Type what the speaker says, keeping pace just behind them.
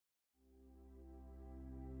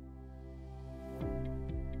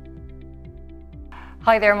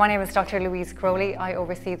Hi there, my name is Dr. Louise Crowley. I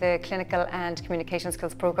oversee the Clinical and Communication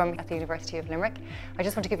Skills programme at the University of Limerick. I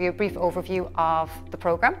just want to give you a brief overview of the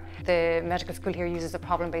programme. The medical school here uses a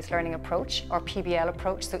problem-based learning approach, or PBL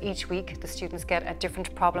approach, so each week the students get a different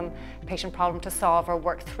patient problem to solve or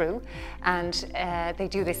work through, and they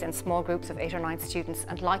do this in small groups of 8 or 9 students.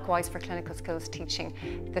 And likewise for clinical skills teaching,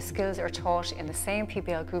 the skills are taught in the same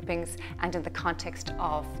PBL groupings and in the context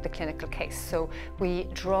of the clinical case. So we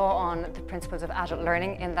draw on the principles of adult learning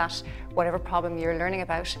in that whatever problem you're learning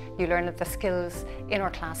about, you learn the skills in our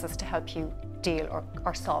classes to help you deal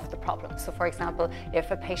or solve the problem. So for example, if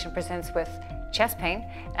a patient presents with chest pain,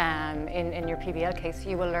 in your PBL case,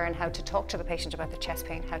 you will learn how to talk to the patient about the chest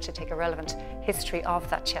pain, how to take a relevant history of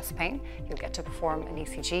that chest pain. You'll get to perform an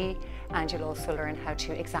ECG, and you'll also learn how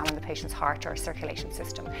to examine the patient's heart or circulation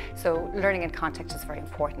system. So learning in context is very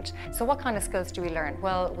important. So what kind of skills do we learn?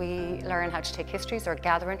 Well, we learn how to take histories or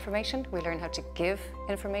gather information. We learn how to give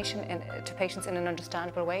information to patients in an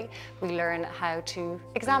understandable way. We learn how to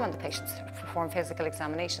examine the patients, perform physical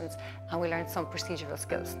examinations, and we learn some procedural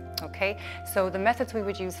skills. Okay, so the methods we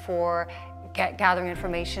would use for gathering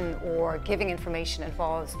information or giving information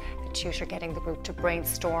involves the tutor getting the group to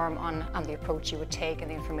brainstorm on the approach you would take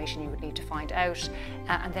and the information you would need to find out,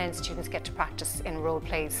 and then students get to practice in role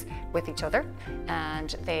plays with each other,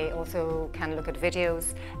 and they also can look at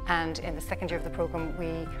videos. And in the second year of the programme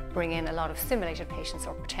we bring in a lot of simulated patients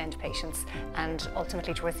or pretend patients, and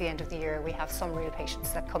ultimately towards the end of the year we have some real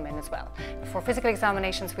patients that come in as well. For physical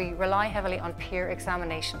examinations we rely heavily on peer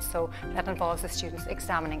examinations, so that involves the students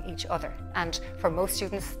examining each other. And for most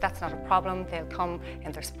students that's not a problem. They'll come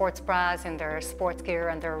in their sports bras, in their sports gear,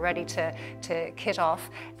 and they're ready to kit off.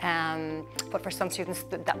 But for some students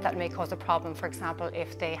that may cause a problem. For example,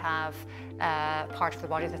 if they have part of the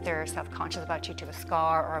body that they're self-conscious about due to a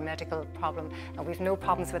scar or a medical problem. And we've no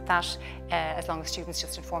problems with that as long as students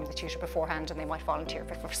just inform the tutor beforehand and they might volunteer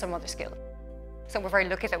for some other skill. So we're very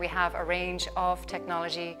lucky that we have a range of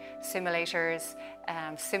technology, simulators,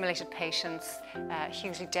 simulated patients, a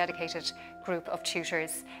hugely dedicated group of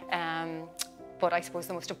tutors. But I suppose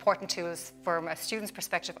the most important tools from a student's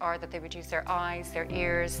perspective are that they would use their eyes, their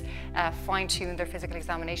ears, fine-tune their physical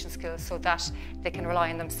examination skills so that they can rely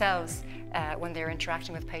on themselves when they're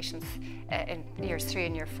interacting with patients in years 3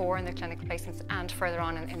 and year 4 in their clinical placements and further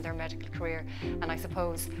on in their medical career. And I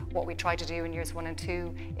suppose what we try to do in years 1 and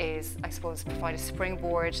 2 is, I suppose, provide a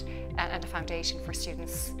springboard and a foundation for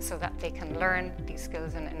students so that they can learn these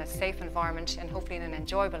skills in a safe environment and hopefully in an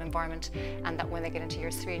enjoyable environment, and that when they get into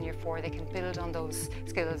years 3 and year 4 they can build on those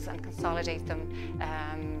skills and consolidate them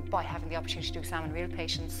by having the opportunity to examine real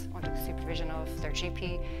patients under the supervision of their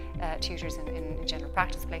GP tutors in general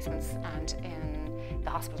practice placements, and in the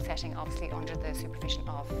hospital setting, obviously under the supervision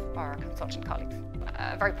of our consultant colleagues.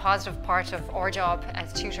 A very positive part of our job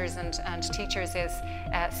as tutors and teachers is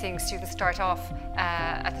seeing students start off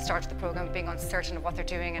at the start of the programme being uncertain of what they're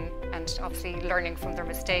doing and obviously learning from their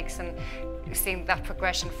mistakes, and seeing that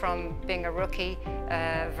progression from being a rookie,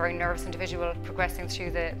 a very nervous individual, progressing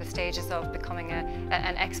through the stages of becoming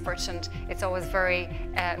an expert. And it's always very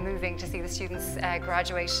moving to see the students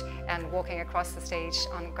graduate and walking across the stage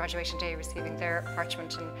on graduation day, receiving their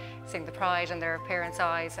parchment and seeing the pride in their parents'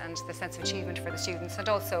 eyes and the sense of achievement for the students. And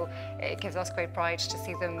also it gives us great pride to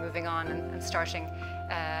see them moving on and starting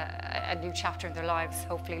a new chapter in their lives,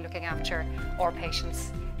 hopefully looking after our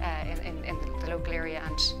patients in the local area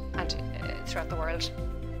and throughout the world.